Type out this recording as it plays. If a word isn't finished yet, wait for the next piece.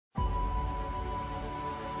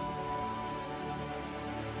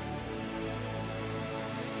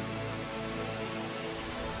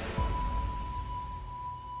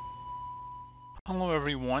Hello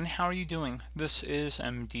everyone, how are you doing? This is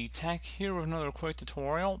MD Tech here with another quick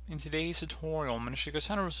tutorial. In today's tutorial, I'm going to show you guys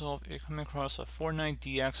how to resolve if you're coming across a Fortnite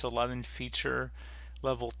Dx11 feature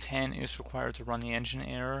level 10 is required to run the engine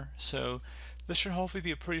error. So this should hopefully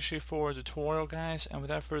be a pretty straightforward tutorial, guys, and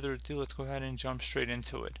without further ado, let's go ahead and jump straight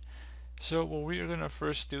into it. So what we're going to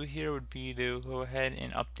first do here would be to go ahead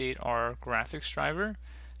and update our graphics driver.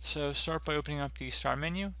 So start by opening up the start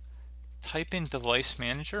menu, type in device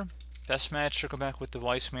manager. Best match should come back with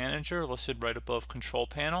device manager listed right above control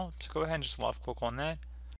panel. So go ahead and just left click on that.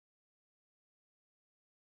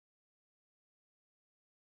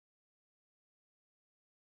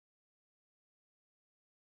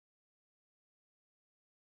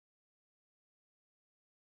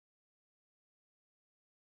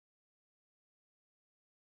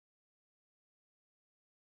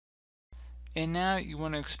 And now you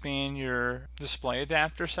want to expand your display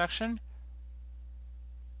adapter section,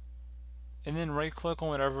 and then right click on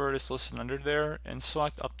whatever it is listed under there and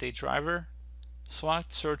select update driver.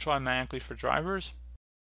 Select search automatically for drivers.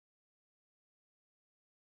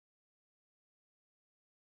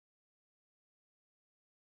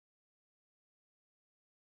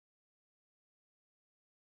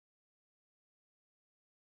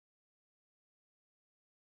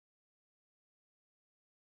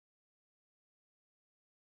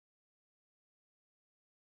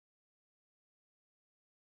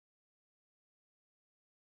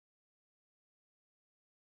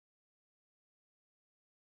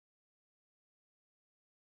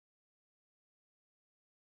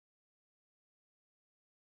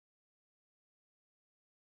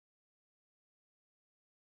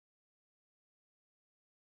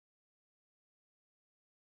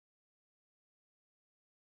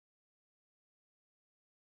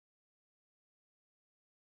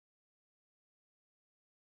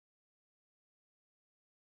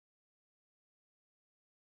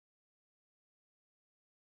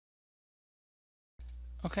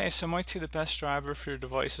 Okay, so might see the best driver for your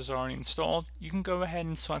device is already installed. You can go ahead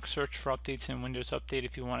and select search for updates in Windows Update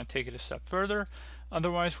if you want to take it a step further.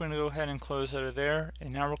 Otherwise, we're going to go ahead and close out of there.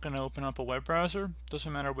 And now we're going to open up a web browser.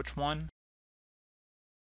 Doesn't matter which one.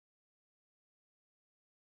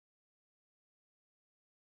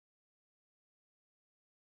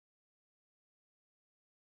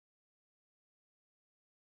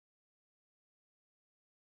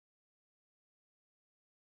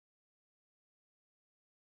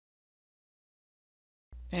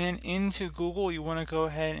 And into Google, you want to go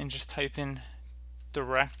ahead and just type in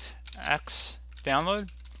DirectX download,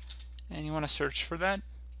 and you want to search for that.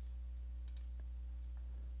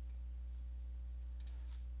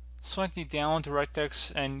 Select the download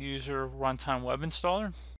DirectX end user runtime web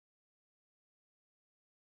installer.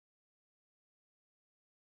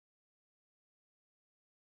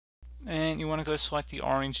 And you want to go select the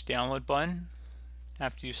orange download button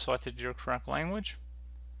after you selected your correct language.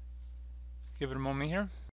 Give it a moment here.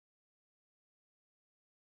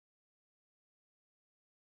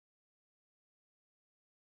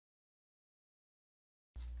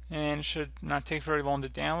 And it should not take very long to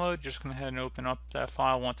download. Just go ahead and open up that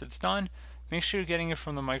file once it's done. Make sure you're getting it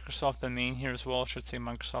from the Microsoft domain here as well. It should say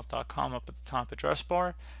Microsoft.com up at the top address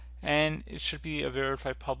bar. And it should be a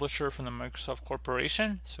verified publisher from the Microsoft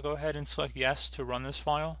Corporation. So go ahead and select yes to run this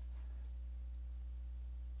file.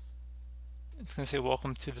 It's going to say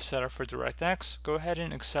welcome to the setup for DirectX. Go ahead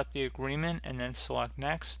and accept the agreement and then select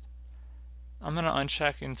next. I'm going to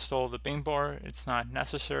uncheck install the Bing bar. It's not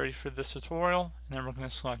necessary for this tutorial. And then we're going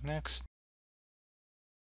to select next.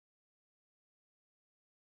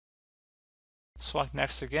 Select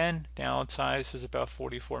next again. Download size is about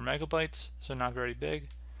 44 megabytes, so not very big.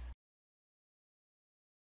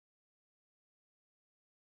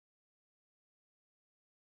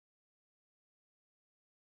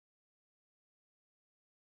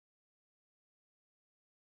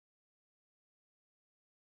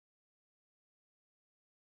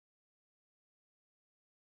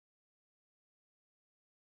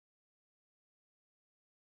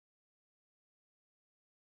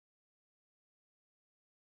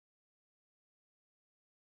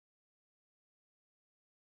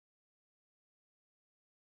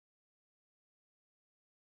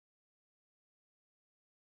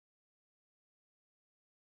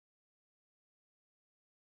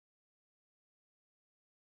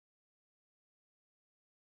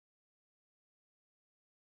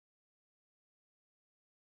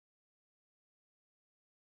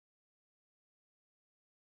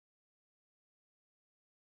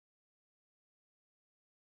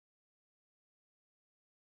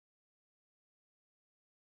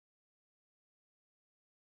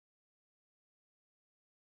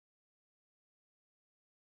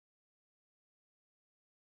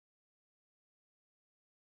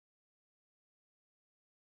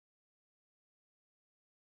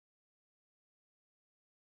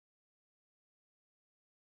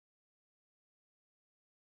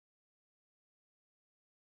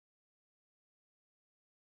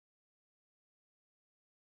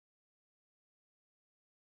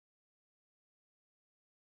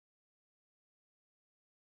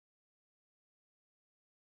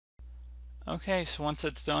 Okay, so once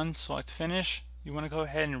that's done, select finish. You want to go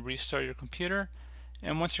ahead and restart your computer,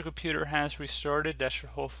 and once your computer has restarted, that should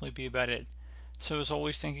hopefully be about it. So as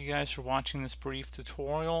always, thank you guys for watching this brief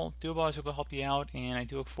tutorial. I was able to help you out, and I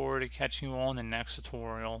do look forward to catching you all in the next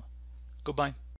tutorial. Goodbye.